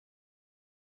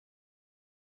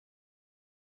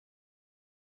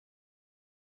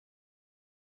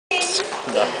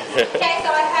Okay, so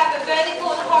I have a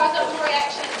vertical and horizontal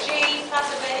reaction G plus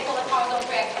a vertical and horizontal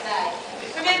reaction A.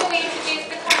 Remember we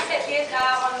introduced the concept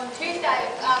on Tuesday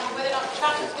whether or not the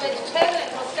truss is fully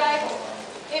determinate or stable.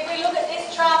 If we look at this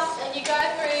truss and you go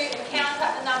through and count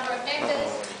up the number of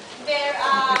members, there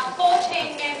are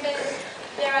 14 members,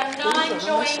 there are 9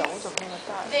 joints,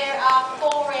 there are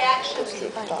 4 reactions.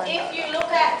 If you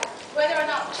look at whether or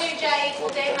not 2J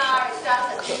equals MR, it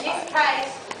does. In this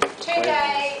case,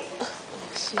 2J,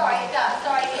 it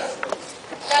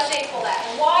does equal that.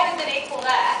 And why does it equal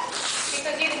that?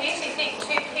 Because you can usually think 2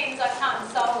 pins, I can't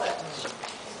solve it.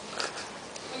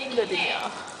 When you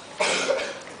can.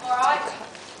 Alright?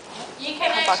 You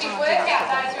can actually work out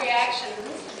those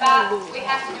reactions, but we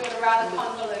have to do it a rather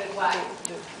convoluted way.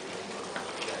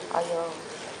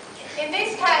 In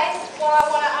this case, what I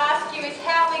want to ask you is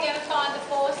how are we going to find the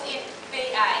force in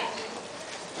BA?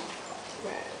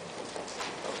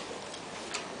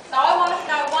 So I want to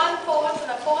know one force,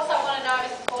 and the force I want to know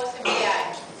is the force in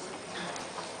BA.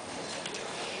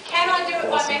 Can I do it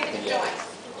by method of joints?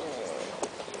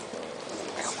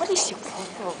 What is your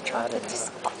problem? Try to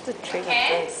just up the tree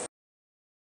Can?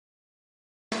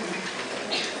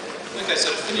 Okay,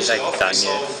 so to finish it off, we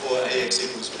solve for AX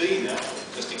equals B now.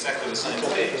 Just exactly the same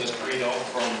thing, just read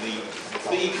off from the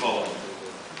B column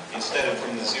instead of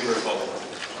from the 0 column.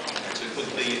 So put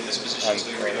B in this position, so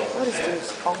you read off from there.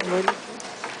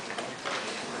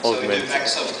 So we do back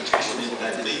substitution in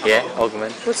that B column. Yeah,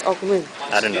 augment. What's augment?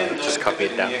 I don't know, just copy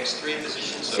it down. In the X3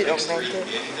 position, so Is it X3 augmented? can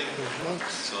be anything.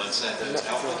 So let's say that's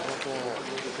alpha.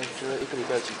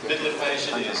 Middle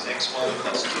equation is x1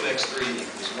 plus 2x3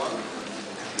 equals 1.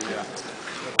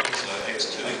 So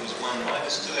x2 equals 1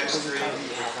 minus 2x3.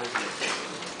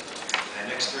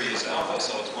 And x3 is alpha,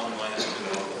 so it's 1 minus 2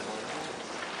 alpha.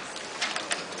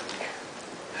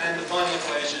 And the final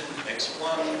equation,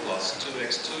 x1 plus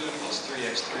 2x2 plus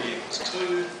 3x3 equals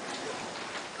 2.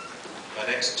 But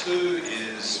x2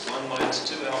 is 1 minus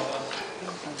 2 alpha.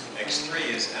 x3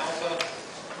 is alpha.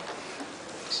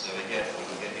 So we get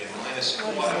here minus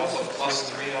 4 alpha plus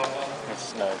 3 alpha.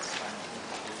 No,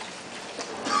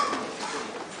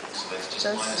 So that's just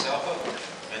minus alpha.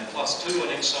 And plus 2 on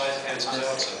each side cancels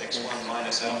out, so x1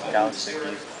 minus alpha equals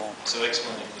 0. So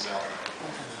x1 equals alpha.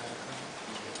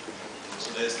 So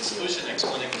there's the solution,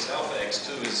 x1 equals alpha,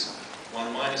 x2 is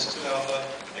 1 minus 2 alpha,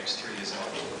 x3 is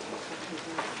alpha.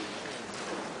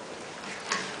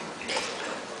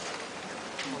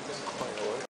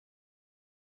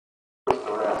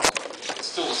 It's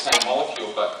still the same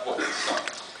molecule, but what it's not.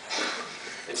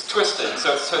 It's twisting,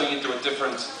 so it's turning into a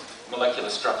different molecular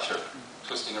structure,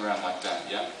 twisting around like that,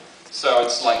 yeah? So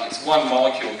it's like it's one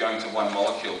molecule going to one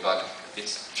molecule, but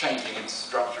it's changing its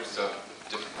structure to a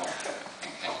different molecule.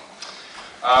 Okay.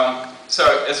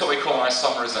 So that's what we call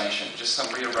isomerization, just some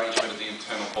rearrangement of the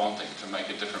internal bonding to make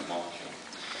a different molecule.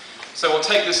 So we'll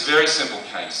take this very simple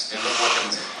case and look what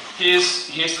happens. Here's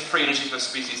the free energy for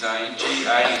species A.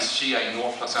 GA is GA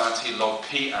naught plus RT log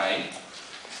PA.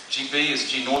 GB is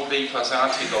G naught B plus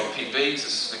RT log PB. This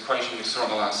is the equation we saw on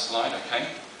the last slide, okay?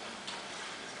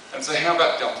 And so how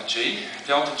about delta G?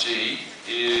 Delta G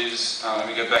is, let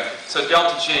me go back. So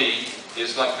delta G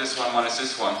is like this one minus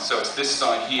this one. So it's this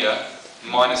side here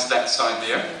minus that side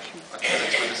there. Okay,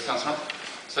 that's where this comes from.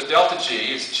 So delta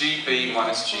G is GB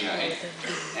minus GA.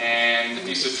 And if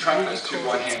you subtract those two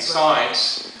right-hand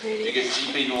sides, you get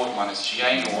GB naught minus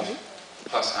GA naught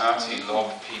plus RT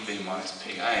log PB minus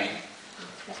PA.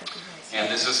 And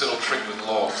there's this little trick with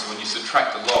logs. When you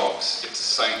subtract the logs, it's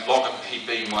the same. Log of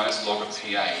PB minus log of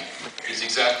PA is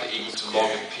exactly equal to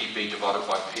log of PB divided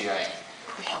by PA.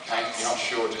 Okay? If you're not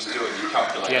sure, just do it. You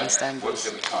calculate Do you it. understand Works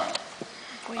this? every time.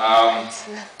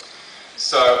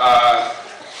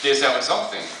 There's our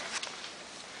result then.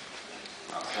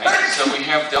 Okay, so we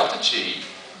have delta G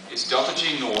is delta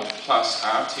G naught plus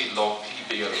RT log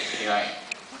PB over PA.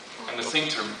 And the thing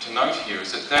to note here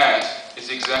is that that is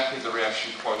exactly the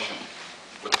reaction quotient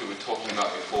which we were talking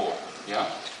about before. Yeah?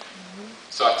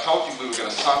 So I told you we were going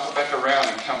to cycle back around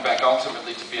and come back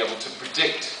ultimately to be able to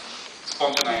predict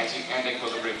spontaneity and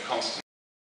equilibrium constant.